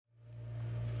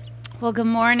Well, good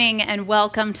morning and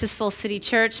welcome to Soul City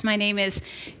Church. My name is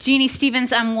Jeannie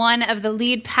Stevens. I'm one of the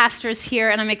lead pastors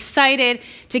here, and I'm excited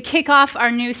to kick off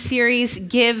our new series,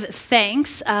 Give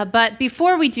Thanks. But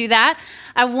before we do that,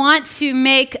 I want to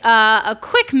make a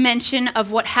quick mention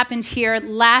of what happened here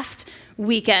last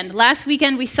weekend. Last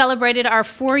weekend, we celebrated our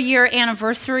 4-year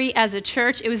anniversary as a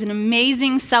church. It was an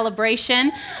amazing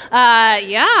celebration.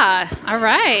 All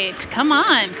right, come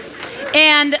on.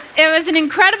 And it was an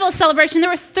incredible celebration. There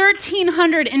were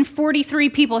 1,343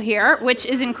 people here, which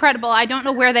is incredible. I don't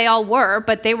know where they all were,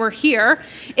 but they were here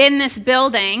in this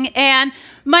building. And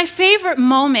my favorite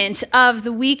moment of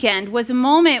the weekend was a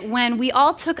moment when we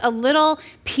all took a little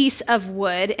piece of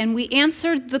wood and we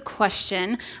answered the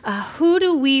question, who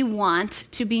do we want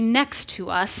to be next to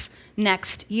us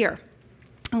next year?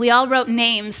 We all wrote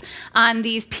names on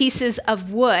these pieces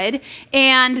of wood,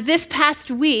 and this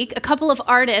past week, a couple of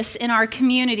artists in our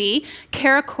community,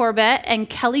 Kara Corbett and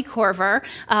Kelly Corver,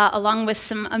 along with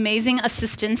some amazing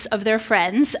assistants of their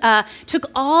friends, took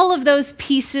all of those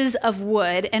pieces of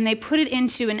wood and they put it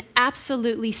into an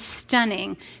absolutely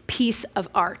stunning piece of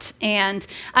art. And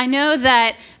I know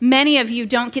that many of you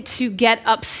don't get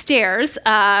upstairs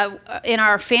in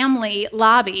our family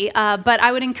lobby, but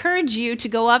I would encourage you to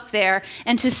go up there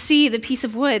and to see the piece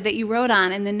of wood that you wrote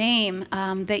on and the name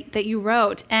that you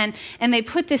wrote. And they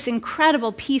put this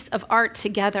incredible piece of art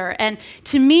together. And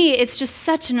to me, it's just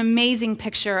such an amazing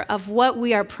picture of what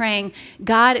we are praying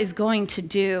God is going to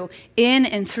do in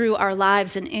and through our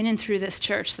lives and in and through this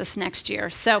church this next year.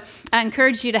 So I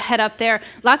encourage you to head up there.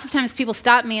 Lots of times people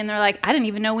stop me and they're like, I didn't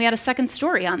even know we had a second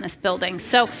story on this building.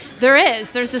 So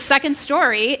there's a second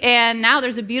story, and now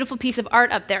there's a beautiful piece of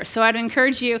art up there. So I'd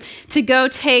encourage you to go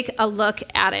take a look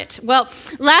at it. Well,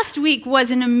 last week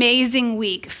was an amazing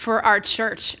week for our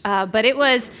church, but it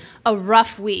was a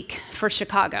rough week for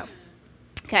Chicago.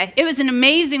 Okay, it was an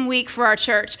amazing week for our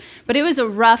church, but it was a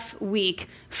rough week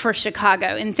for Chicago.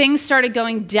 And things started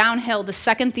going downhill the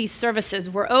second these services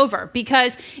were over.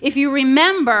 Because if you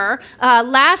remember,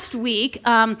 last week,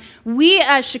 we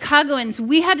as Chicagoans,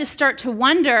 we had to start to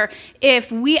wonder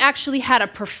if we actually had a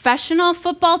professional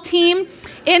football team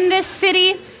in this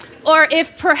city, or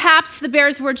if perhaps the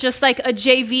Bears were just like a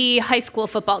JV high school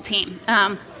football team.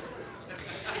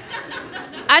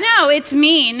 I know, it's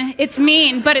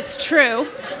mean, but it's true,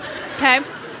 okay?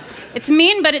 It's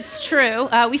mean, but it's true.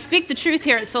 We speak the truth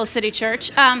here at Soul City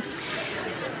Church. And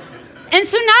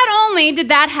so not only did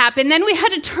that happen, then we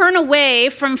had to turn away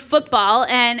from football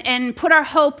and put our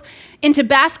hope into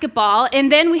basketball,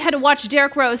 and then we had to watch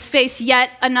Derrick Rose face yet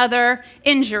another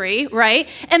injury, right?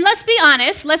 And let's be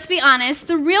honest,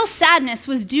 the real sadness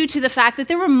was due to the fact that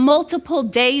there were multiple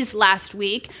days last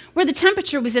week where the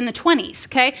temperature was in the 20s,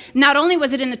 okay? Not only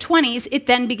was it in the 20s, it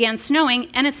then began snowing,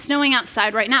 and it's snowing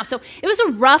outside right now. So it was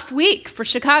a rough week for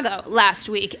Chicago last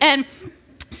week. And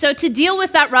so to deal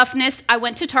with that roughness, I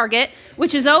went to Target,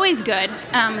 which is always good.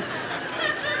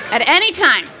 At any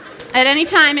time,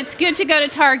 it's good to go to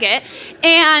Target,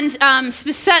 and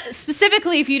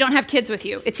specifically if you don't have kids with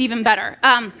you, it's even better.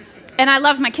 And I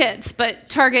love my kids, but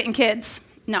Target and kids,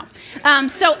 no.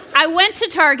 So I went to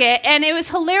Target, and it was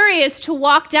hilarious to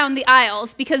walk down the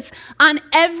aisles because on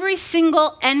every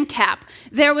single end cap,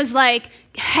 there was like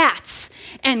hats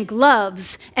and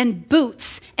gloves and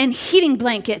boots and heating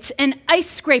blankets and ice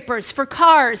scrapers for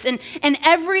cars and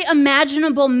every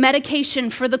imaginable medication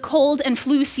for the cold and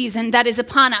flu season that is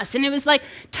upon us. And it was like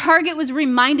Target was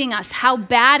reminding us how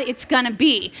bad it's going to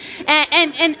be.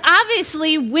 And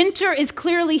obviously winter is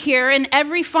clearly here, and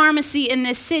every pharmacy in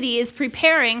this city is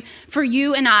preparing for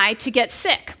you and I to get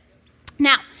sick.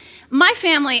 Now, my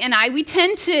family and I, we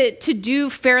tend to do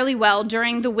fairly well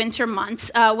during the winter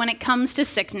months when it comes to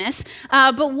sickness.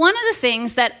 But one of the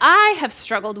things that I have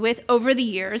struggled with over the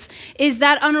years is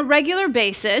that on a regular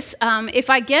basis, if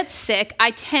I get sick,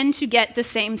 I tend to get the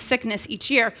same sickness each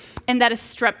year, and that is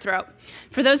strep throat.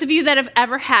 For those of you that have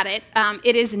ever had it,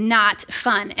 it is not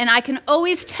fun. And I can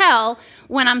always tell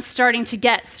when I'm starting to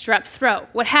get strep throat.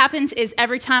 What happens is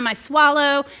every time I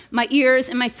swallow, my ears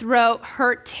and my throat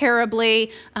hurt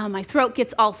terribly. My throat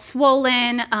gets all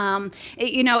swollen. I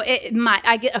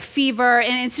get a fever,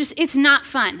 and it's not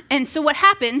fun. And so what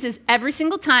happens is every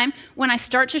single time when I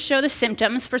start to show the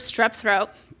symptoms for strep throat,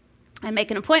 I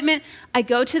make an appointment, I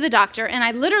go to the doctor, and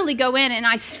I literally go in and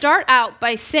I start out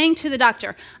by saying to the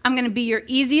doctor, I'm going to be your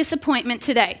easiest appointment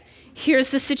today.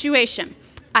 Here's the situation.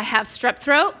 I have strep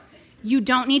throat. You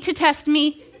don't need to test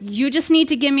me. You just need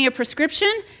to give me a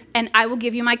prescription, and I will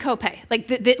give you my copay.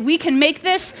 We can make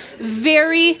this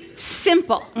very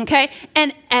simple, okay?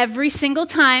 And every single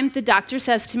time the doctor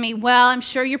says to me, well, I'm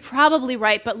sure you're probably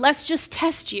right, but let's just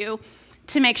test you.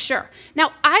 to make sure.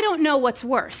 Now, I don't know what's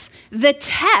worse, the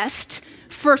test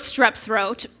for strep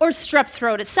throat or strep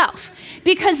throat itself.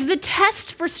 Because the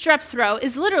test for strep throat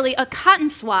is literally a cotton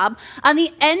swab on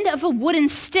the end of a wooden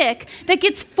stick that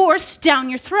gets forced down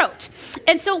your throat.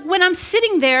 And so when I'm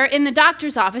sitting there in the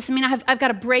doctor's office, I mean, I've got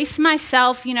to brace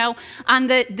myself, on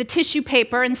the tissue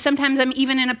paper, and sometimes I'm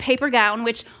even in a paper gown,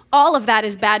 which all of that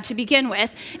is bad to begin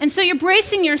with. And so you're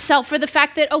bracing yourself for the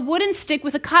fact that a wooden stick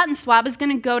with a cotton swab is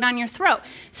going to go down your throat.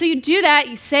 So you do that,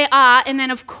 you say, and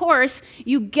then of course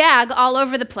you gag all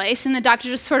over the place, and the doctor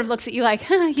just sort of looks at you like,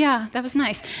 yeah, that was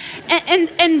nice.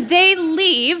 And they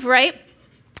leave, right?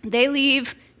 They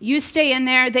leave, you stay in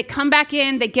there, they come back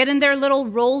in, they get in their little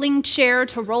rolling chair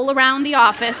to roll around the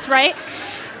office, right?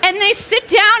 And they sit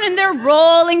down in their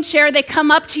rolling chair, they come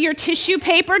up to your tissue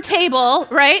paper table,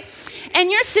 right? And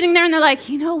you're sitting there and they're like,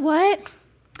 you know what?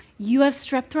 You have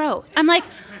strep throat. I'm like,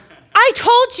 I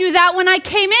told you that when I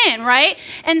came in, right?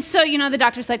 And so, the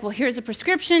doctor's like, well, here's a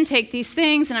prescription, take these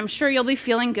things, and I'm sure you'll be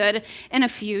feeling good in a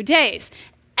few days.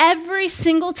 Every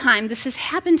single time this has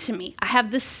happened to me, I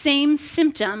have the same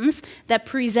symptoms that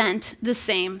present the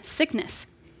same sickness.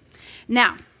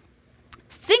 Now,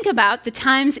 think about the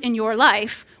times in your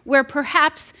life where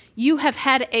perhaps you have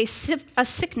had a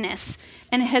sickness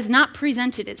and it has not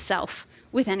presented itself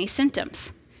with any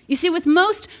symptoms. You see, with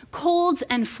most colds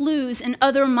and flus and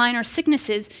other minor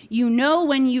sicknesses, you know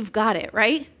when you've got it,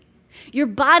 right? Your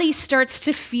body starts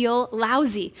to feel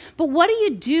lousy. But what do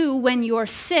you do when you're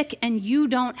sick and you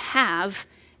don't have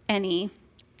any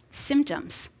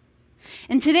symptoms?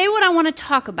 And today what I want to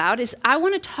talk about is I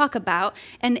want to talk about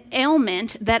an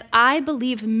ailment that I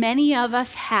believe many of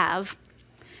us have,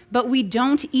 but we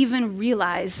don't even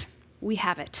realize we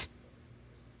have it.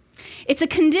 It's a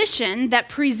condition that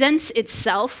presents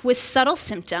itself with subtle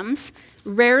symptoms,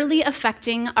 rarely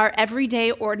affecting our everyday,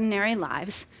 ordinary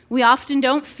lives. We often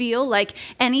don't feel like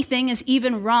anything is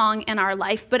even wrong in our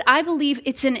life, but I believe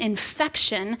it's an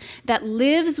infection that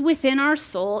lives within our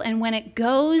soul, and when it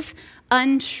goes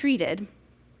untreated,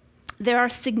 there are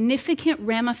significant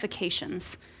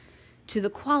ramifications to the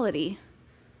quality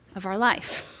of our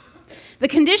life. The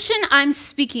condition I'm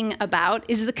speaking about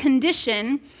is the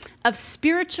condition of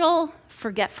spiritual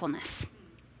forgetfulness.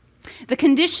 The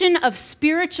condition of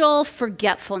spiritual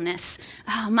forgetfulness.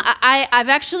 I've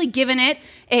actually given it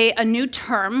a new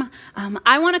term.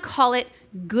 I want to call it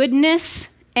goodness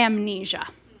amnesia.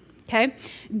 Okay?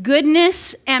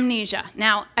 Goodness amnesia.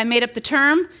 Now, I made up the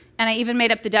term, and I even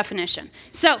made up the definition.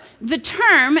 So the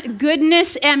term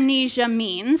goodness amnesia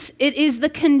means it is the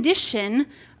condition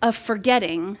of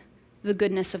forgetting the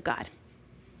goodness of God.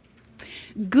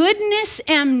 Goodness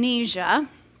amnesia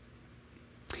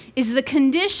is the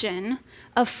condition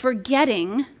of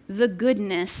forgetting the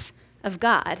goodness of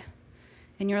God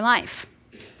in your life.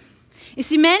 You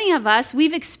see, many of us,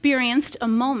 we've experienced a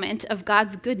moment of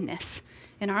God's goodness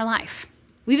in our life.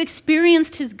 We've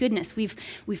experienced his goodness.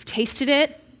 We've tasted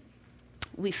it.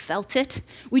 We felt it.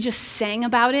 We just sang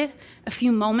about it a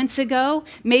few moments ago.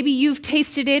 Maybe you've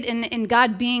tasted it in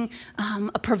God being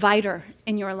a provider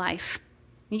in your life.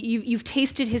 You've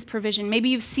tasted his provision. Maybe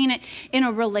you've seen it in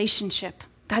a relationship.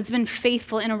 God's been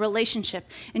faithful in a relationship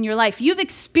in your life. You've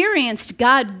experienced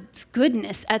God's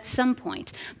goodness at some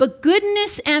point, but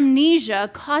goodness amnesia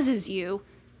causes you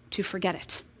to forget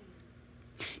it,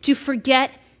 to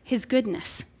forget his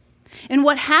goodness. And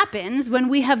what happens when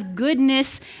we have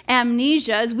goodness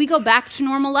amnesia is we go back to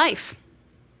normal life.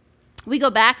 We go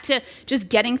back to just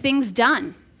getting things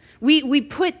done. We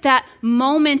put that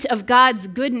moment of God's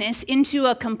goodness into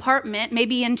a compartment,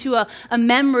 maybe into a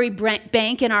memory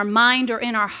bank in our mind or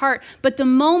in our heart, but the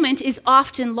moment is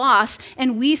often lost,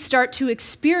 and we start to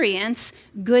experience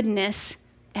goodness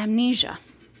amnesia.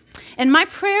 And my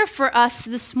prayer for us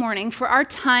this morning, for our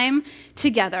time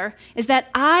together, is that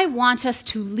I want us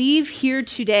to leave here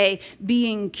today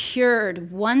being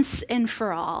cured once and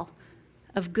for all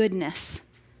of goodness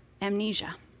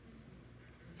amnesia.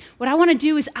 What I want to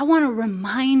do is I want to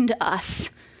remind us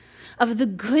of the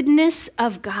goodness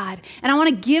of God. And I want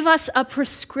to give us a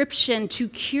prescription to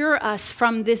cure us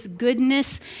from this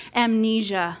goodness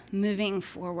amnesia moving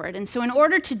forward. And so in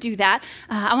order to do that,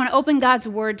 I want to open God's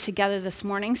word together this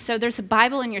morning. So there's a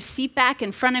Bible in your seat back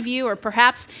in front of you, or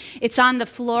perhaps it's on the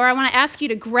floor. I want to ask you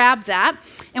to grab that.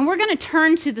 And we're going to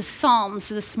turn to the Psalms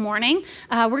this morning.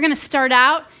 We're going to start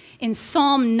out in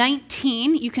Psalm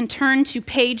 19. You can turn to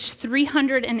page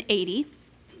 380.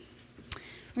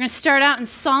 We're going to start out in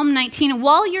Psalm 19. And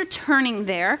while you're turning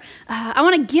there, I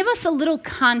want to give us a little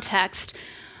context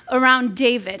around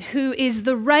David, who is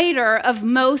the writer of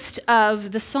most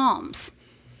of the Psalms.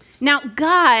 Now,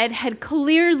 God had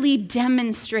clearly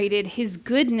demonstrated his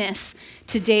goodness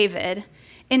to David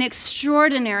in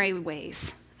extraordinary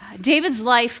ways. David's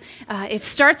life, it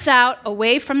starts out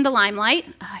away from the limelight.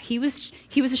 He was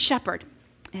a shepherd.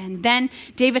 And then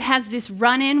David has this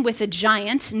run-in with a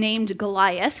giant named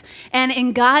Goliath. And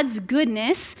in God's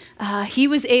goodness, he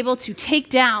was able to take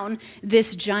down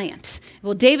this giant.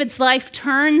 Well, David's life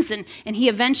turns, and he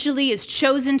eventually is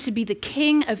chosen to be the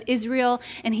king of Israel,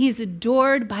 and he is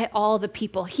adored by all the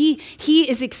people. He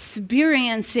is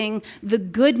experiencing the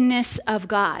goodness of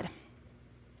God.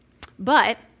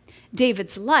 But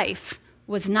David's life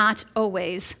was not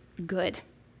always good.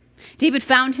 David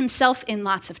found himself in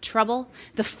lots of trouble.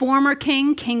 The former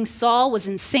king, King Saul, was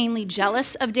insanely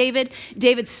jealous of David.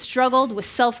 David struggled with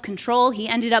self-control. He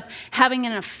ended up having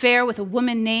an affair with a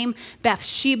woman named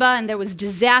Bathsheba, and there was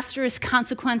disastrous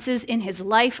consequences in his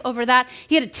life over that.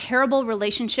 He had a terrible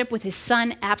relationship with his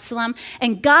son Absalom,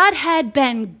 and God had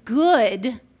been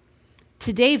good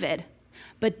to David,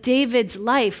 but David's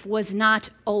life was not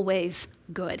always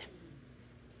good.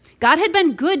 God had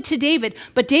been good to David,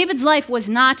 but David's life was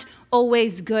not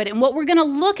always good. And what we're going to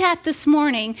look at this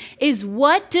morning is,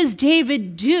 what does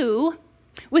David do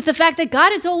with the fact that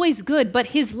God is always good, but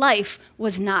his life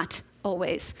was not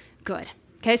always good?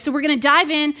 Okay, so we're going to dive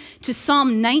in to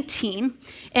Psalm 19,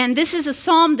 and this is a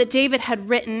psalm that David had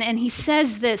written, and he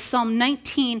says this, Psalm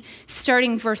 19,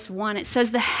 starting verse 1. It says,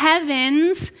 the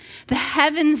heavens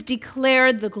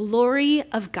declare the glory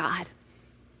of God.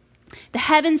 The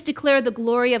heavens declare the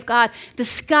glory of God. The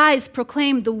skies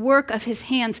proclaim the work of his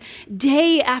hands.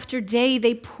 Day after day,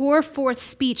 they pour forth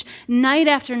speech. Night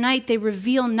after night, they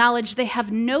reveal knowledge. They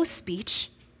have no speech.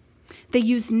 They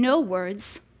use no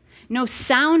words. No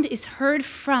sound is heard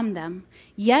from them.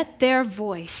 Yet their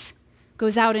voice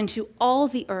goes out into all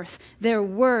the earth, their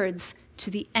words to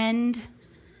the end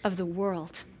of the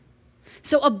world.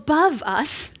 So above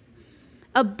us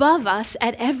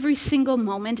at every single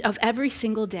moment of every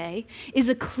single day is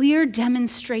a clear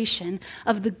demonstration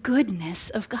of the goodness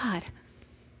of God.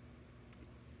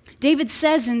 David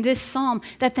says in this psalm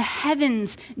that the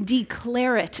heavens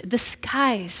declare it, the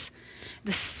skies,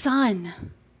 the sun,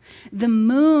 the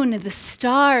moon, the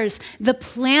stars, the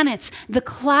planets, the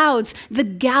clouds, the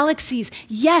galaxies,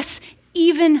 yes,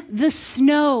 even the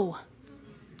snow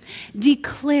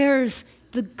declares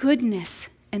the goodness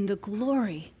and the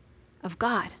glory of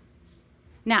God.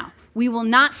 Now, we will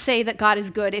not say that God is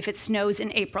good if it snows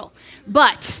in April,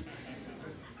 but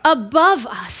above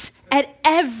us at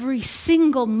every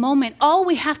single moment, all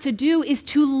we have to do is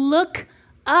to look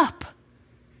up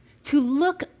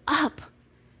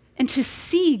and to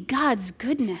see God's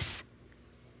goodness.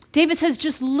 David says,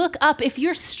 just look up. If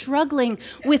you're struggling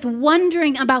with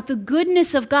wondering about the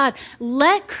goodness of God,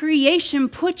 let creation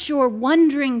put your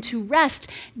wondering to rest.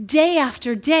 Day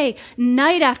after day,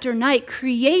 night after night,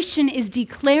 creation is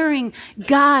declaring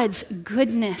God's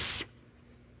goodness.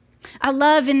 I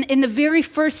love in the very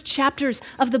first chapters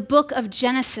of the book of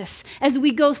Genesis, as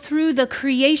we go through the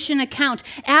creation account,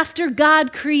 after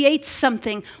God creates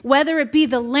something, whether it be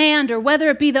the land or whether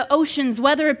it be the oceans,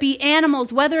 whether it be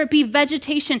animals, whether it be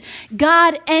vegetation,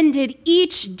 God ended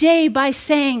each day by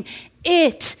saying,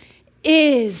 "It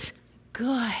is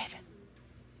good."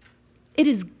 It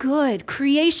is good.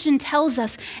 Creation tells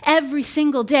us every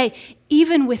single day,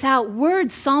 even without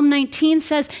words. Psalm 19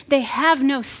 says they have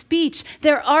no speech.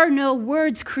 There are no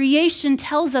words. Creation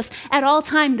tells us at all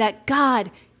time that God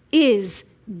is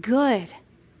good.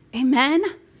 Amen?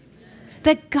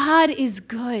 That God is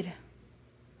good.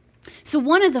 So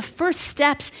one of the first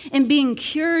steps in being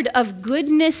cured of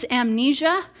goodness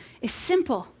amnesia is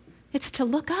simple. It's to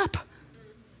look up.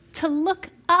 To look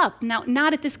up. Now,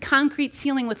 not at this concrete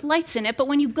ceiling with lights in it, but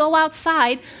when you go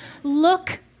outside,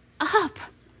 look up.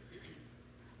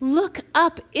 Look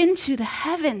up into the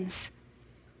heavens.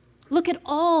 Look at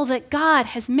all that God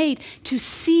has made to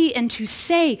see and to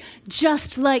say,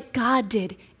 just like God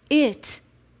did. It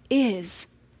is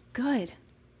good.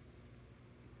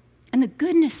 And the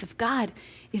goodness of God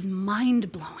is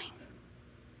mind-blowing.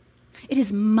 It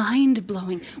is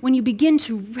mind-blowing when you begin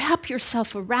to wrap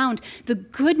yourself around the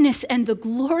goodness and the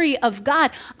glory of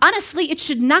God. Honestly, it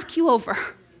should knock you over.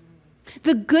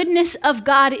 The goodness of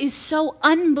God is so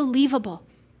unbelievable.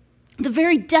 The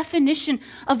very definition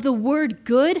of the word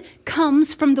good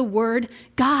comes from the word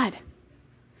God.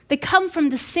 They come from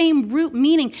the same root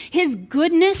meaning. His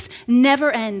goodness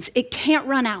never ends. It can't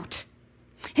run out.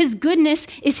 His goodness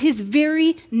is his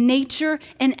very nature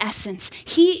and essence.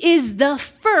 He is the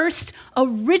first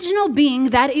original being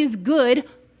that is good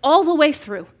all the way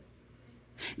through.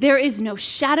 There is no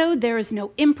shadow, there is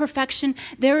no imperfection,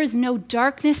 there is no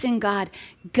darkness in God.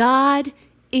 God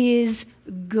is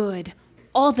good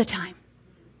all the time.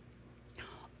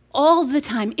 All the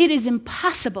time. It is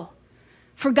impossible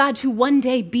for God to one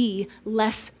day be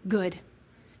less good,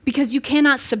 because you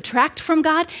cannot subtract from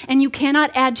God and you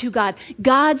cannot add to God.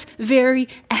 God's very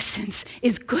essence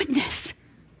is goodness.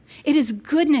 It is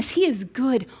goodness. He is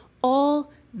good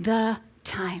all the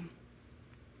time.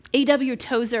 A.W.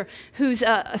 Tozer, who's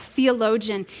a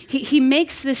theologian, he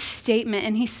makes this statement,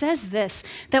 and he says this,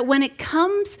 that what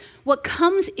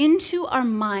comes into our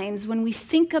minds when we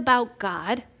think about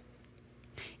God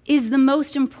is the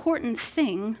most important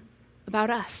thing about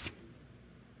us.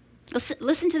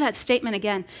 Listen to that statement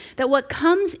again, that what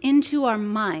comes into our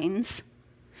minds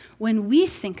when we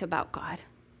think about God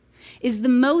is the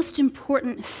most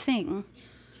important thing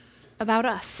about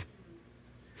us.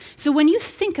 So when you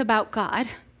think about God,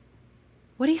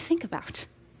 what do you think about?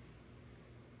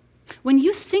 When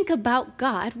you think about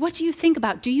God, what do you think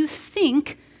about? Do you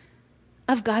think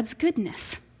of God's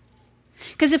goodness?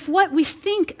 Because if what we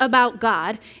think about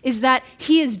God is that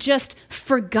he has just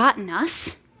forgotten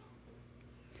us,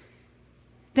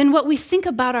 then what we think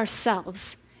about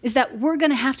ourselves is that we're going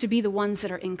to have to be the ones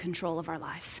that are in control of our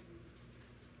lives.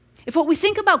 If what we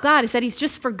think about God is that he's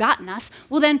just forgotten us,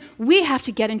 well, then we have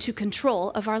to get into control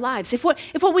of our lives. If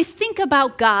what we think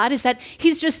about God is that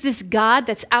he's just this God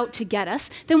that's out to get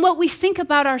us, then what we think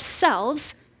about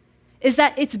ourselves is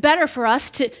that it's better for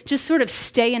us to just sort of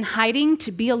stay in hiding,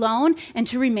 to be alone, and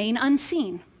to remain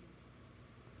unseen.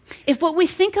 If what we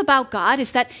think about God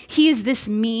is that he is this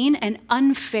mean and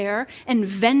unfair and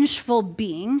vengeful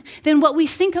being, then what we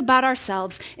think about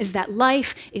ourselves is that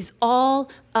life is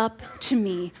all up to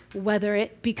me, whether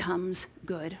it becomes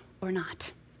good or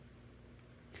not.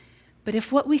 But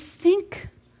if what we think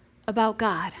about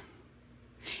God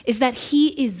is that he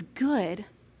is good,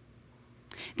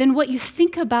 then what you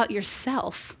think about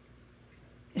yourself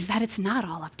is that it's not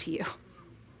all up to you.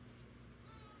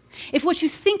 If what you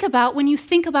think about when you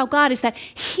think about God is that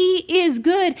he is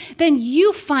good, then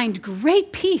you find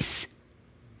great peace.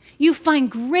 You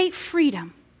find great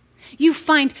freedom. You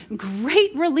find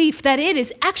great relief that it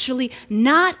is actually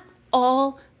not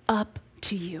all up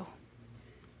to you.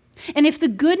 And if the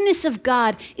goodness of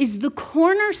God is the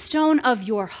cornerstone of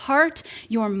your heart,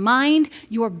 your mind,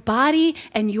 your body,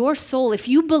 and your soul, if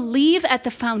you believe at the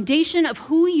foundation of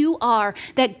who you are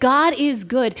that God is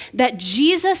good, that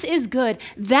Jesus is good,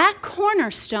 that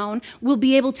cornerstone will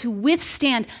be able to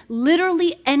withstand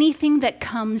literally anything that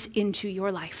comes into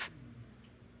your life.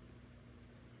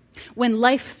 When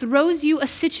life throws you a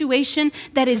situation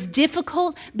that is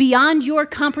difficult beyond your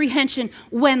comprehension,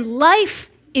 when life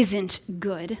isn't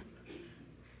good,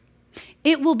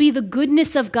 it will be the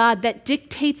goodness of God that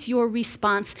dictates your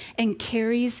response and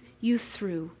carries you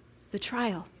through the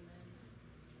trial.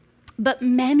 But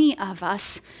many of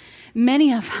us,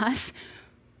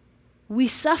 we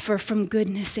suffer from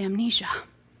goodness amnesia.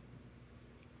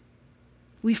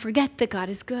 We forget that God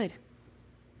is good.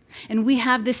 And we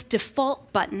have this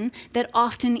default button that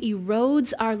often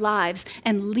erodes our lives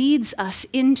and leads us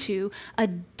into a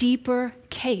deeper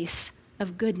case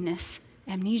of goodness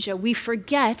amnesia. We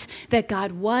forget that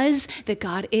God was, that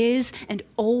God is, and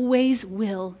always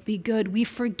will be good. We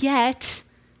forget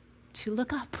to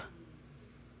look up.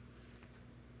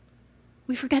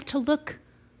 We forget to look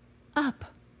up.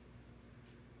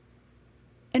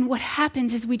 And what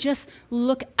happens is we just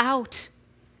look out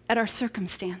at our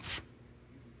circumstance.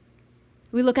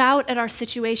 We look out at our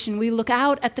situation. We look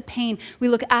out at the pain. We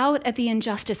look out at the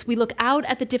injustice. We look out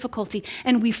at the difficulty,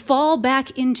 and we fall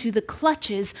back into the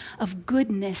clutches of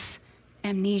goodness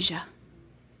amnesia.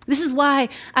 This is why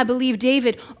I believe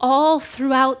David, all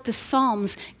throughout the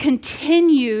Psalms,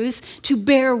 continues to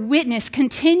bear witness,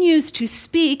 continues to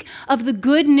speak of the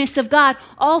goodness of God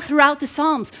all throughout the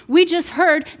Psalms. We just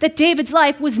heard that David's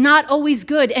life was not always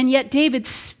good, and yet David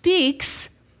speaks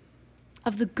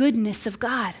of the goodness of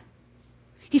God.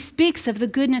 He speaks of the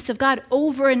goodness of God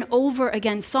over and over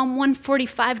again. Psalm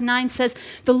 145:9 says,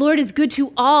 "The Lord is good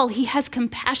to all. He has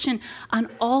compassion on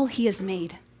all he has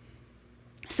made."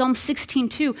 Psalm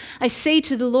 16:2, "I say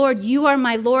to the Lord, you are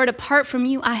my Lord. Apart from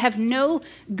you, I have no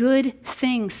good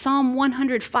thing." Psalm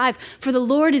 105, "For the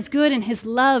Lord is good and his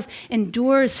love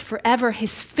endures forever.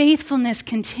 His faithfulness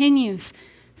continues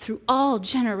through all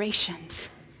generations."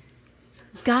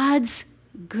 God's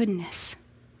goodness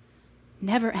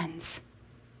never ends.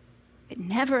 It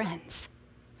never ends.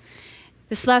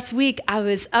 This last week, I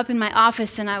was up in my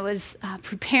office and I was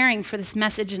preparing for this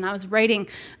message, and I was writing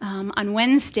on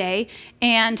Wednesday,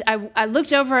 and I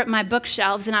looked over at my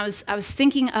bookshelves, and I was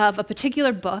thinking of a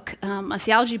particular book, a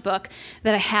theology book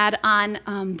that I had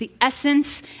on the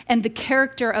essence and the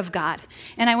character of God.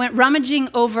 And I went rummaging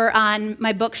over on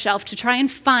my bookshelf to try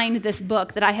and find this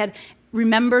book that I had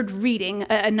remembered reading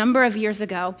a number of years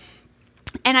ago.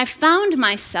 And I found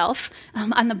myself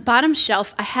on the bottom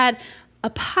shelf, I had a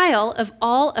pile of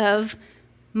all of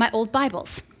my old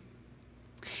Bibles.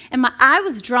 And my eye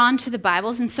was drawn to the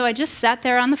Bibles, and so I just sat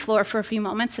there on the floor for a few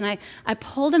moments, and I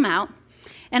pulled them out,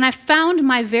 and I found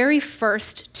my very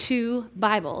first 2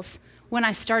 Bibles when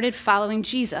I started following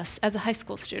Jesus as a high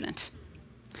school student.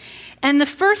 And the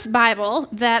first Bible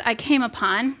that I came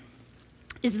upon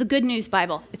is the Good News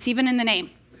Bible. It's even in the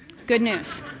name, Good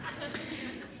News.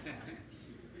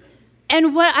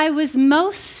 And what I was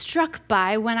most struck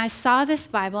by when I saw this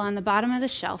Bible on the bottom of the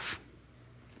shelf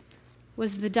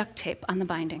was the duct tape on the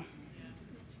binding.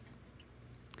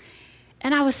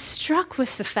 And I was struck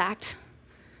with the fact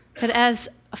that as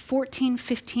a 14,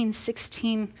 15,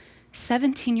 16,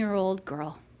 17-year-old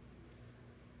girl,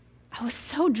 I was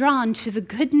so drawn to the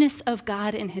goodness of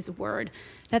God and His Word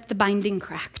that the binding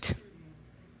cracked.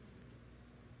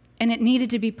 And it needed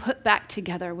to be put back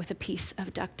together with a piece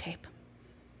of duct tape.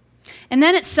 And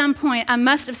then at some point, I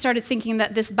must have started thinking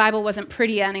that this Bible wasn't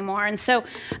pretty anymore. And so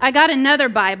I got another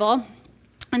Bible,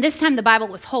 and this time the Bible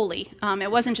was holy. It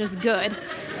wasn't just good.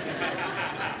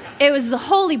 It was the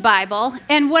Holy Bible.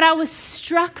 And what I was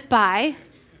struck by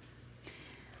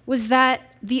was that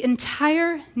the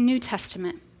entire New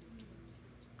Testament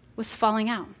was falling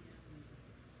out.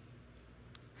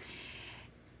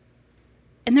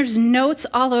 And there's notes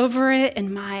all over it,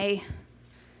 and my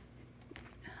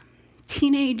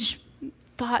teenage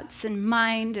thoughts and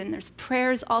mind, and there's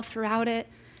prayers all throughout it,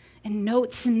 and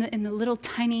notes in the little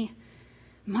tiny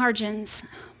margins.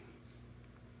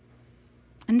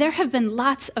 And there have been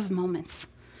lots of moments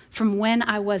from when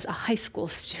I was a high school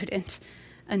student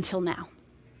until now.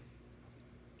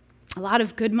 A lot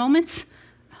of good moments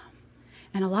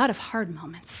and a lot of hard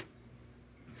moments.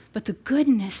 But the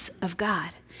goodness of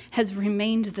God has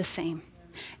remained the same.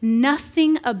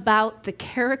 Nothing about the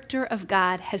character of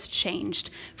God has changed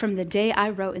from the day I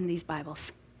wrote in these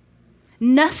Bibles.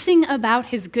 Nothing about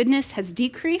His goodness has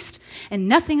decreased, and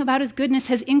nothing about His goodness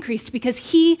has increased,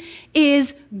 because He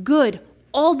is good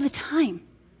all the time.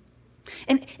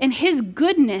 And His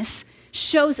goodness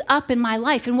shows up in my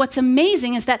life. And what's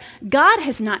amazing is that God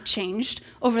has not changed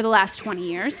over the last 20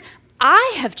 years.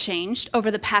 I have changed over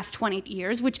the past 20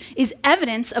 years, which is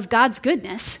evidence of God's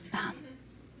goodness.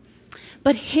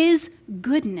 But His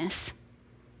goodness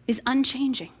is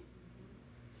unchanging.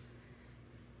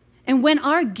 And when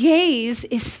our gaze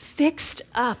is fixed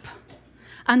up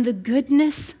on the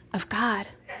goodness of God,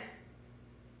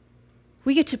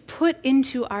 we get to put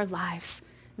into our lives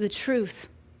the truth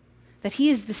that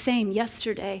He is the same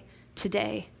yesterday,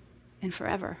 today, and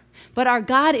forever. But our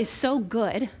God is so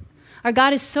good. Our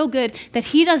God is so good that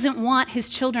He doesn't want His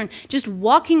children just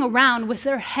walking around with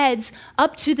their heads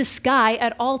up to the sky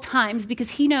at all times, because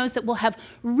He knows that we'll have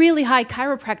really high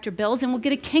chiropractor bills and we'll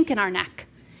get a kink in our neck.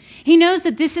 He knows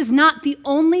that this is not the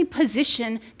only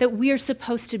position that we are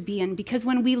supposed to be in, because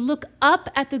when we look up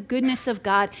at the goodness of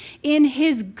God, in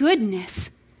His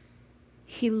goodness,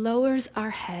 He lowers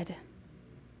our head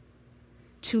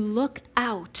to look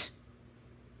out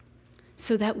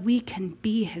so that we can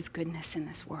be His goodness in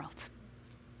this world.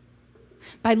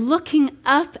 By looking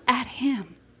up at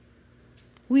Him,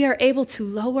 we are able to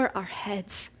lower our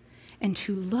heads and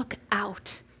to look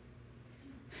out,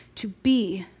 to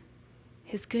be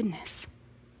His goodness.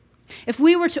 If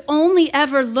we were to only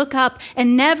ever look up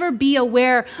and never be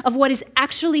aware of what is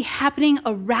actually happening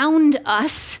around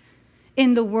us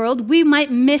in the world, we might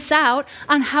miss out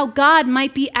on how God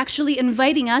might be actually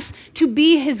inviting us to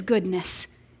be His goodness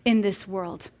in this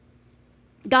world.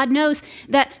 God knows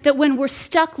that when we're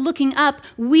stuck looking up,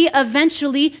 we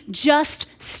eventually just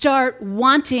start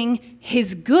wanting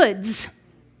His goods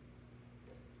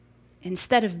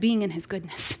instead of being in His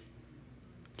goodness.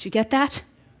 Did you get that?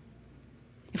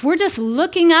 If we're just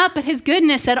looking up at His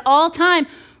goodness at all time,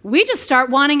 we just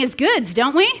start wanting His goods,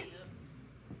 don't we?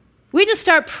 We just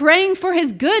start praying for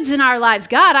His goods in our lives.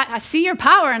 God, I see your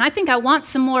power, and I think I want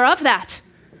some more of that.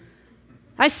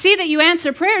 I see that you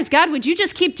answer prayers. God, would you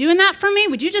just keep doing that for me?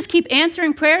 Would you just keep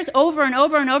answering prayers over and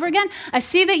over and over again? I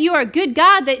see that you are a good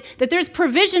God, that there's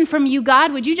provision from you,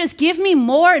 God. Would you just give me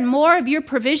more and more of your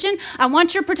provision? I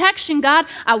want your protection, God.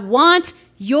 I want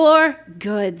your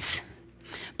goods.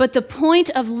 But the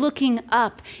point of looking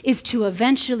up is to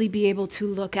eventually be able to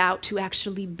look out, to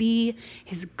actually be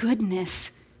his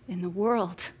goodness in the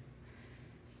world.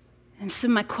 And so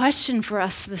my question for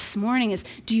us this morning is,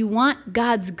 do you want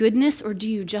God's goodness or do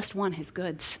you just want his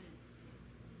goods?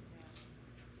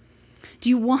 Do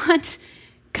you want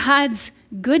God's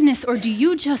goodness or do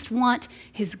you just want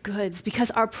his goods?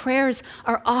 Because our prayers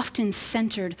are often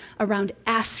centered around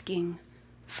asking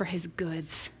for his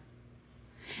goods.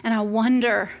 And I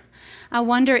wonder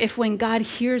if when God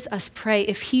hears us pray,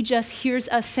 if he just hears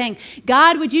us saying,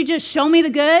 God, would you just show me the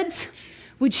goods?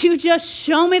 Would you just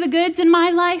show me the goods in my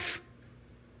life?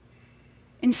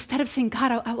 Instead of saying,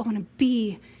 God, I want to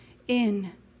be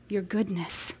in your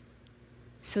goodness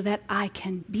so that I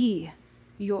can be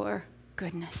your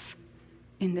goodness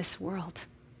in this world.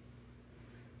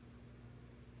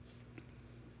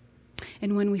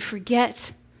 And when we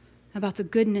forget about the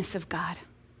goodness of God,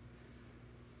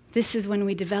 this is when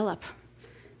we develop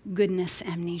goodness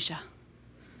amnesia.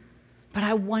 But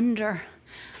I wonder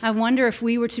if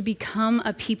we were to become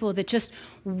a people that just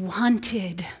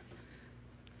wanted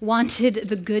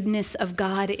the goodness of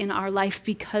God in our life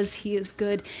because he is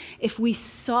good, if we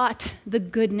sought the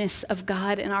goodness of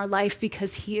God in our life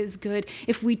because he is good,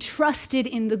 if we trusted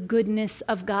in the goodness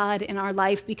of God in our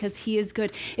life because he is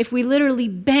good, if we literally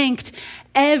banked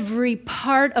every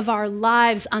part of our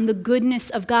lives on the goodness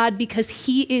of God because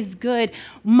he is good,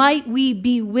 might we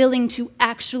be willing to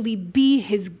actually be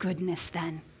his goodness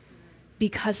then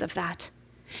because of that?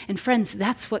 And friends,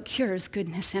 that's what cures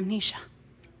goodness amnesia.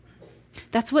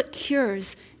 That's what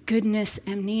cures goodness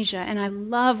amnesia. And I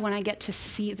love when I get to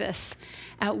see this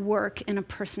at work in a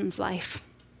person's life.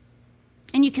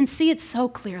 And you can see it so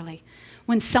clearly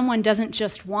when someone doesn't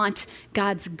just want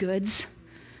God's goods,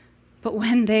 but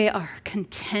when they are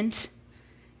content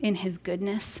in his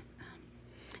goodness.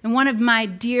 And one of my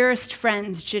dearest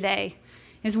friends, Jade,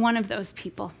 is one of those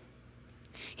people.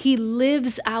 He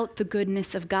lives out the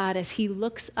goodness of God as he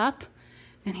looks up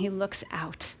and he looks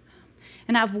out.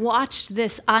 And I've watched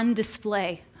this on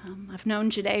display. I've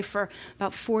known Jade for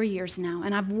about 4 years now,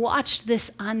 and I've watched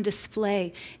this on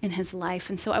display in his life.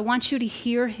 And so I want you to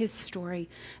hear his story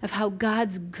of how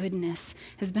God's goodness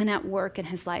has been at work in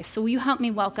his life. So will you help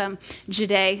me welcome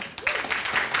Jade?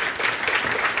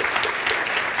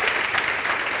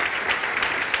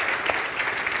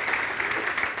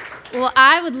 Well,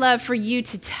 I would love for you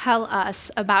to tell us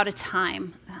about a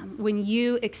time when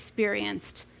you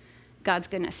experienced God's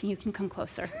goodness. You can come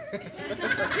closer.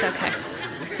 It's okay.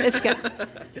 It's good.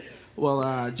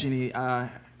 Well, Jeannie,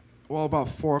 about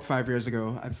 4 or 5 years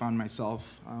ago, I found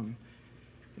myself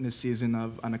in a season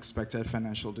of unexpected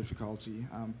financial difficulty.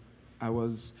 I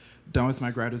was done with my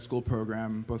graduate school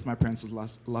program. Both my parents had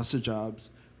lost their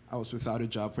jobs. I was without a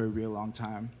job for a real long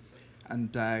time.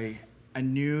 And I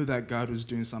knew that God was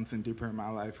doing something deeper in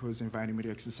my life. He was inviting me to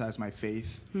exercise my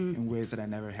faith in ways that I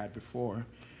never had before.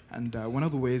 And one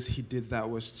of the ways he did that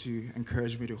was to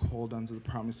encourage me to hold on to the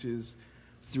promises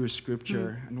through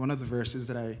Scripture. And one of the verses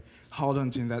that I held on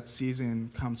to in that season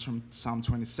comes from Psalm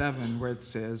 27, where it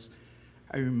says,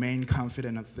 I remain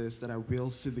confident of this, that I will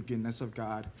see the goodness of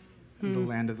God in the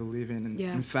land of the living. And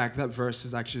in fact, that verse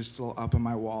is actually still up on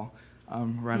my wall,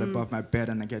 right above my bed,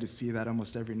 and I get to see that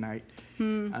almost every night.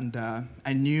 And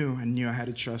I knew I had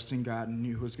to trust in God and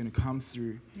knew He was going to come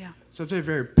through. Yeah. So it's a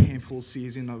very painful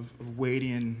season of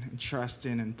waiting and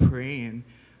trusting and praying.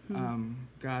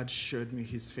 God showed me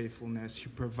His faithfulness. He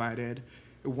provided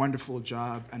a wonderful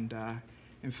job, and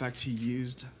in fact, He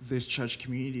used this church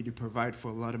community to provide for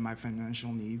a lot of my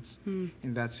financial needs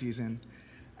in that season.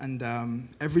 And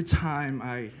every time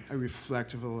I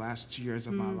reflect over the last 2 years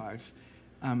of my life,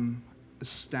 I'm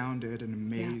astounded and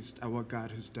amazed at what God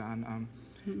has done.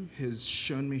 He's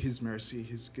shown me His mercy,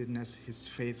 His goodness, His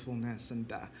faithfulness, and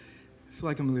I feel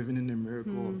like I'm living in a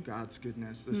miracle of God's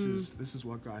goodness. This is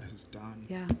what God has done.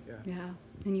 Yeah,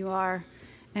 and you are.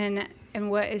 And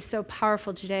what is so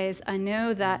powerful today is I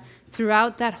know that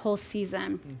throughout that whole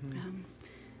season,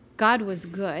 God was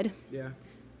good,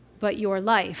 but your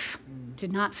life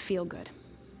did not feel good.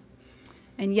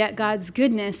 And yet God's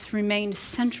goodness remained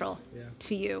central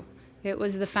to you. It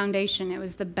was the foundation. It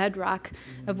was the bedrock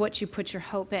of what you put your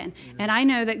hope in. And I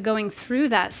know that going through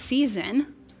that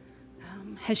season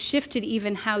has shifted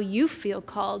even how you feel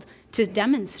called to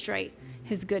demonstrate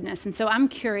His goodness. And so I'm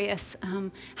curious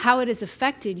how it has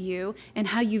affected you and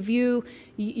how you view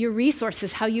your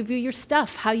resources, how you view your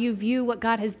stuff, how you view what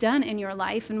God has done in your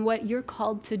life and what you're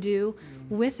called to do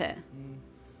with it.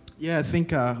 Yeah, I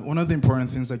think one of the important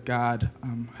things that God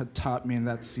had taught me in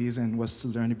that season was to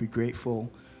learn to be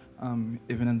grateful,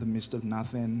 even in the midst of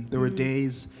nothing. There were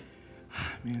days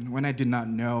man, when I did not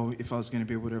know if I was going to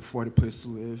be able to afford a place to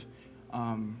live,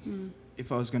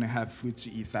 if I was going to have food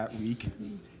to eat that week.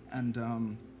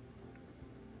 And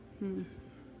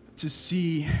to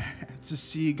see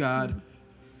God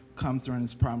come through on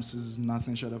his promises is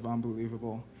nothing short of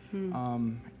unbelievable.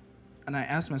 And I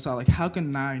asked myself, like, how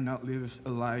can I not live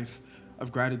a life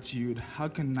of gratitude? How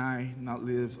can I not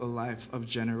live a life of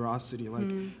generosity?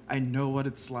 Like, I know what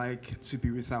it's like to be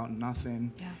without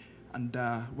nothing. Yeah. And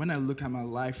when I look at my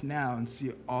life now and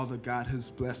see all that God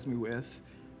has blessed me with,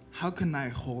 how can I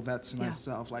hold that to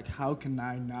myself? Like, how can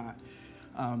I not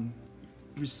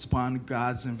respond to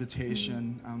God's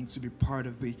invitation to be part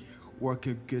of the work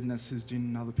of goodness he's doing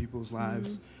in other people's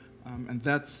lives? And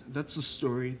that's a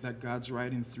story that God's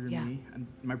writing through me. And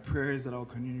my prayer is that I'll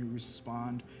continue to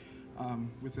respond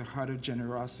with a heart of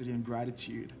generosity and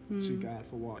gratitude to God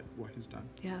for what he's done.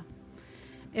 Yeah.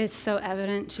 It's so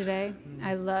evident today.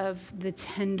 I love the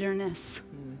tenderness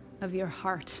of your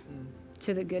heart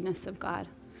to the goodness of God,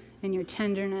 and your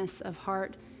tenderness of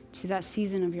heart to that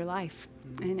season of your life,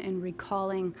 and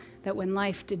recalling that when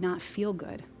life did not feel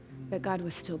good, that God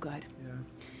was still good.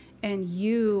 And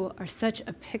you are such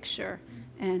a picture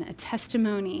and a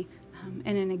testimony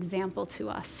and an example to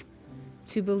us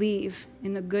to believe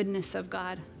in the goodness of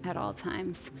God at all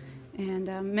times.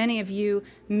 And many of you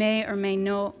may or may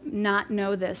not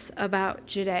know this about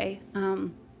Jide,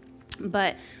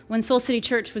 but when Soul City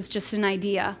Church was just an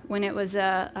idea, when it was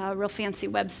a real fancy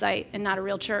website and not a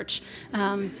real church,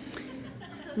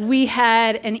 we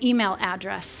had an email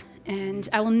address. And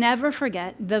I will never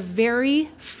forget the very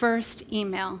first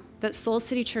email that Soul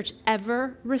City Church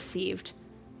ever received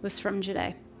was from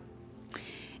Jide.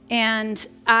 And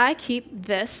I keep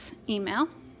this email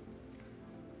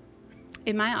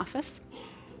in my office.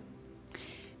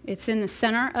 It's in the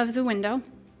center of the window.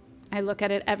 I look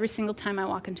at it every single time I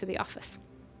walk into the office.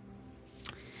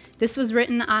 This was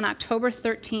written on October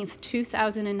 13th,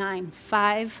 2009,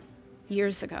 5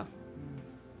 years ago.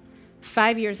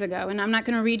 5 years ago, and I'm not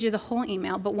going to read you the whole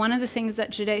email, but one of the things that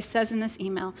Jide says in this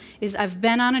email is, I've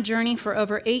been on a journey for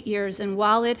over 8 years, and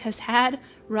while it has had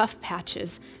rough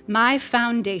patches, my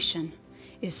foundation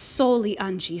is solely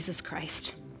on Jesus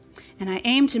Christ. And I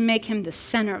aim to make him the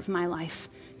center of my life,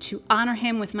 to honor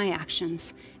him with my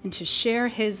actions, and to share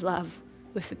his love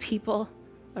with the people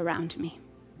around me.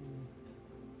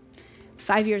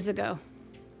 5 years ago,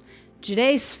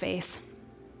 Jide's faith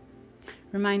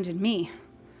reminded me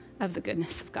of the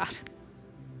goodness of God.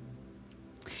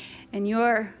 And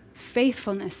your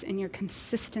faithfulness and your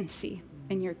consistency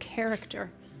and your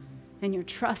character and your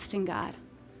trust in God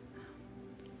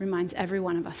reminds every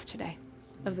one of us today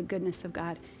of the goodness of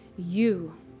God.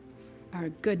 You are a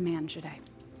good man, Jide.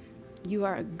 You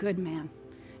are a good man,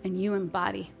 and you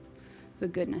embody the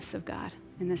goodness of God.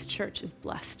 And this church is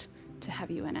blessed to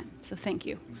have you in it. So thank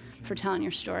you for telling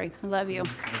your story. I love you.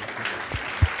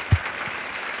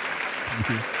 Thank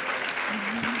you.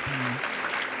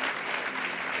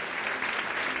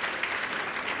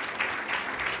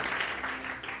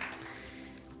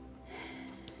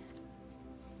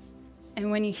 And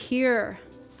when you hear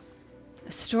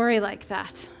a story like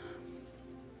that,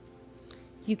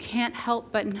 you can't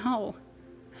help but know,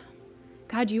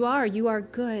 God, you are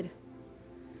good.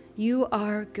 You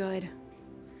are good.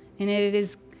 And it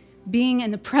is being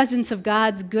in the presence of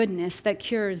God's goodness that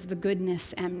cures the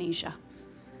goodness amnesia.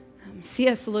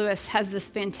 C.S. Lewis has this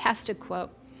fantastic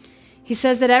quote. He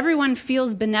says that everyone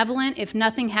feels benevolent if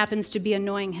nothing happens to be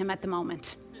annoying him at the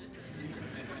moment.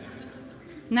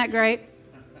 Isn't that great?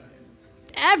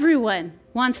 Everyone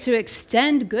wants to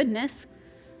extend goodness.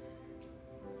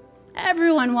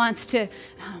 Everyone wants to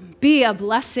be a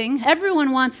blessing.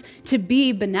 Everyone wants to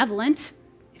be benevolent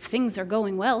if things are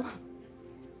going well,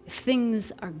 if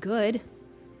things are good.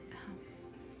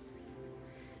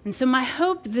 And so my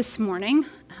hope this morning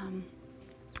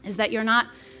is that you're not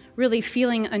really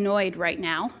feeling annoyed right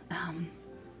now,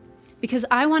 because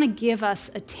I want to give us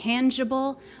a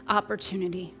tangible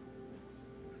opportunity.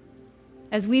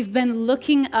 As we've been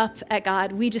looking up at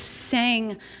God, we just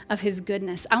sang of his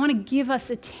goodness. I want to give us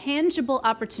a tangible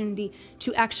opportunity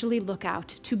to actually look out,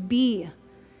 to be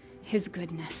his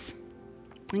goodness.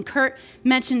 And Kurt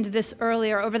mentioned this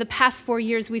earlier. Over the past 4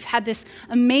 years, we've had this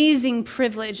amazing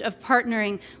privilege of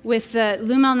partnering with the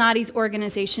Lou Malnati's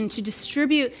organization to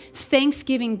distribute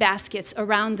Thanksgiving baskets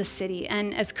around the city.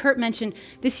 And as Kurt mentioned,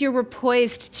 this year we're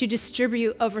poised to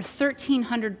distribute over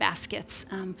 1,300 baskets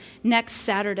next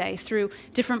Saturday through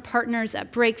different partners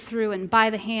at Breakthrough and By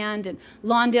the Hand and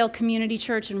Lawndale Community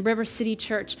Church and River City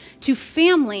Church to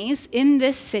families in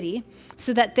this city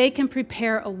so that they can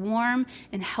prepare a warm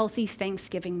and healthy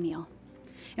Thanksgiving meal.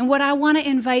 And what I want to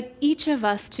invite each of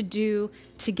us to do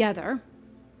together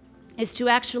is to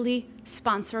actually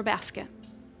sponsor a basket.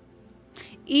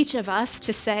 Each of us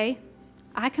to say,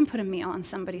 I can put a meal on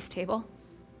somebody's table.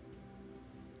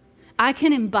 I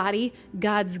can embody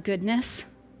God's goodness,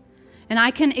 and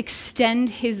I can extend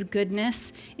his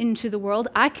goodness into the world.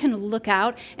 I can look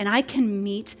out and I can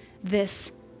meet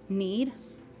this need.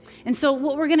 And so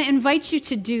what we're going to invite you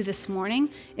to do this morning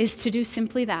is to do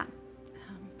simply that,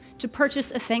 to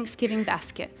purchase a Thanksgiving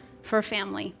basket for a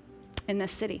family in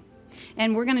this city.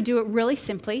 And we're going to do it really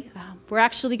simply. We're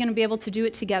actually going to be able to do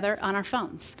it together on our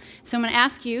phones. So I'm going to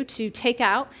ask you to take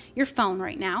out your phone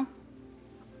right now.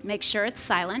 Make sure it's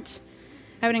silent.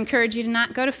 I would encourage you to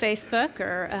not go to Facebook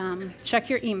or check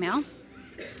your email.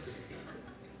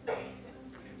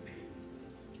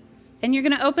 And you're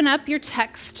going to open up your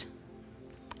text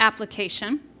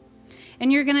application,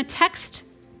 and you're going to text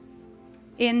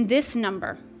in this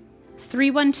number,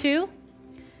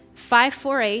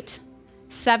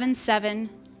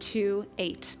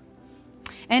 312-548-7728.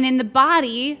 And in the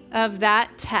body of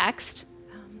that text,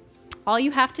 all you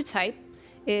have to type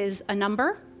is a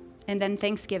number and then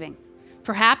Thanksgiving.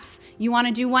 Perhaps you want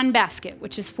to do one basket,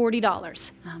 which is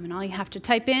 $40. And all you have to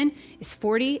type in is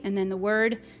 40 and then the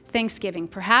word Thanksgiving.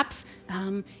 Perhaps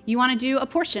you want to do a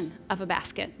portion of a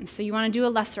basket, and so you want to do a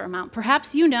lesser amount.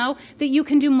 Perhaps you know that you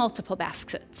can do multiple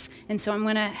baskets, and so I'm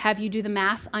going to have you do the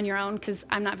math on your own because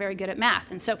I'm not very good at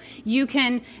math. And so you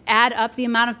can add up the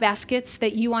amount of baskets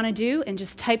that you want to do and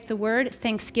just type the word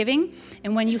Thanksgiving.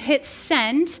 And when you hit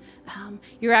send,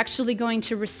 you're actually going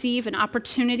to receive an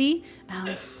opportunity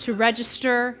to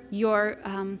register your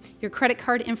credit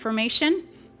card information,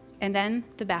 and then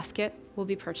the basket will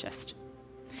be purchased.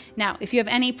 Now, if you have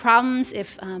any problems,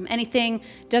 if anything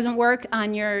doesn't work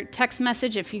on your text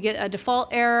message, if you get a default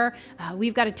error,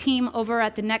 we've got a team over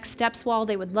at the Next Steps Wall.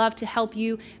 They would love to help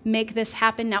you make this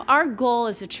happen. Now, our goal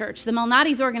as a church, the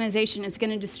Malnati's organization is going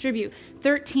to distribute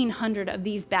 1,300 of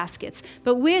these baskets.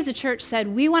 But we as a church said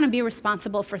we want to be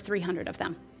responsible for 300 of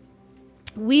them.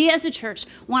 We as a church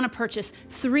want to purchase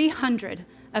 300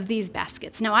 of these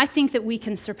baskets. Now, I think that we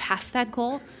can surpass that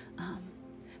goal,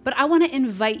 but I want to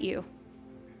invite you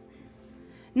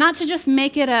not to just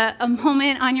make it a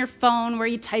moment on your phone where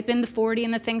you type in the 40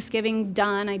 and the Thanksgiving,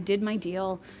 done, I did my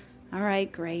deal. All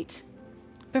right, great.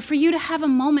 But for you to have a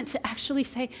moment to actually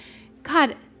say,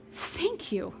 God,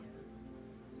 thank you.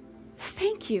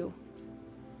 Thank you.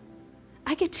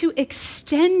 I get to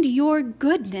extend your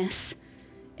goodness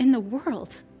in the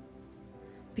world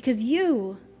because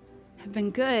you have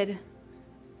been good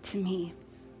to me.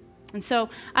 And so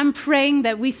I'm praying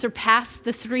that we surpass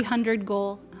the 300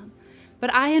 goal.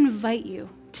 But I invite you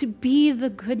to be the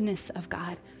goodness of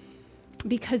God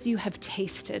because you have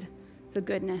tasted the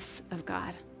goodness of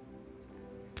God.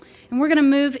 And we're going to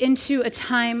move into a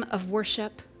time of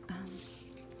worship.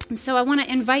 And so I want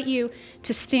to invite you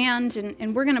to stand,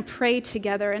 and we're going to pray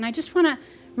together. And I just want to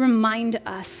remind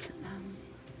us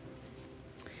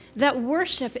that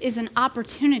worship is an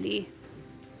opportunity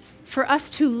for us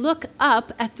to look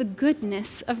up at the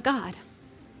goodness of God,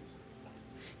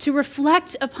 to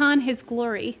reflect upon his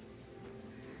glory.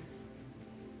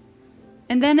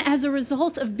 And then as a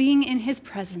result of being in his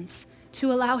presence,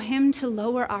 to allow him to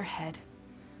lower our head,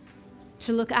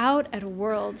 to look out at a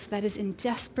world that is in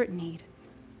desperate need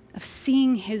of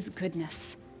seeing his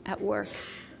goodness at work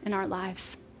in our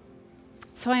lives.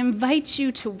 So I invite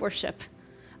you to worship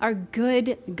our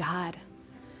good God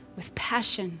with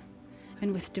passion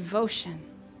and with devotion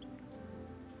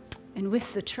and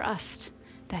with the trust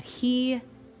that he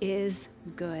is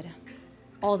good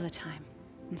all the time.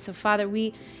 And so, Father,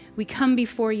 we come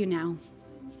before you now.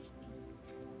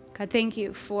 God, thank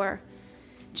you for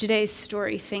Jaday's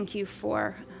story. Thank you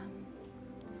for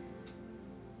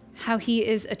how he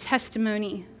is a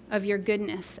testimony of your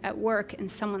goodness at work in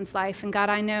someone's life. And God,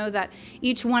 I know that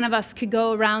each one of us could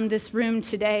go around this room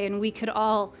today and we could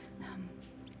all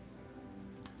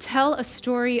tell a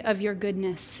story of your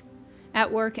goodness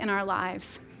at work in our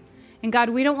lives. And God,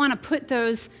 we don't want to put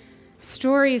those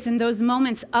stories and those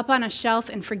moments up on a shelf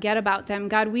and forget about them.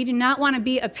 God, we do not want to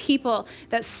be a people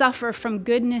that suffer from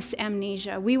goodness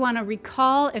amnesia. We want to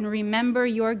recall and remember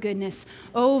your goodness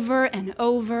over and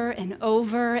over and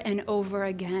over and over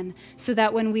again, so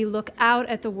that when we look out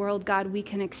at the world, God, we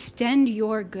can extend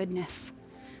your goodness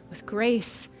with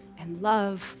grace and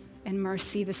love and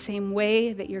mercy the same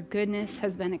way that your goodness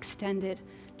has been extended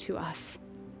to us.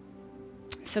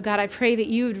 So God, I pray that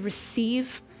you would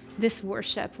receive this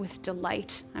worship with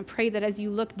delight. I pray that as you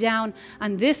look down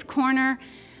on this corner,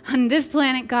 on this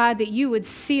planet, God, that you would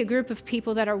see a group of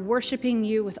people that are worshiping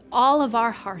you with all of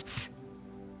our hearts.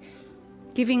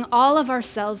 giving all of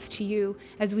ourselves to you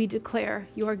as we declare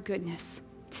your goodness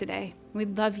today. We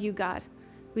love you, God.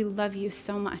 We love you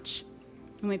so much.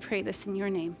 And we pray this in your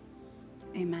name.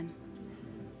 Amen.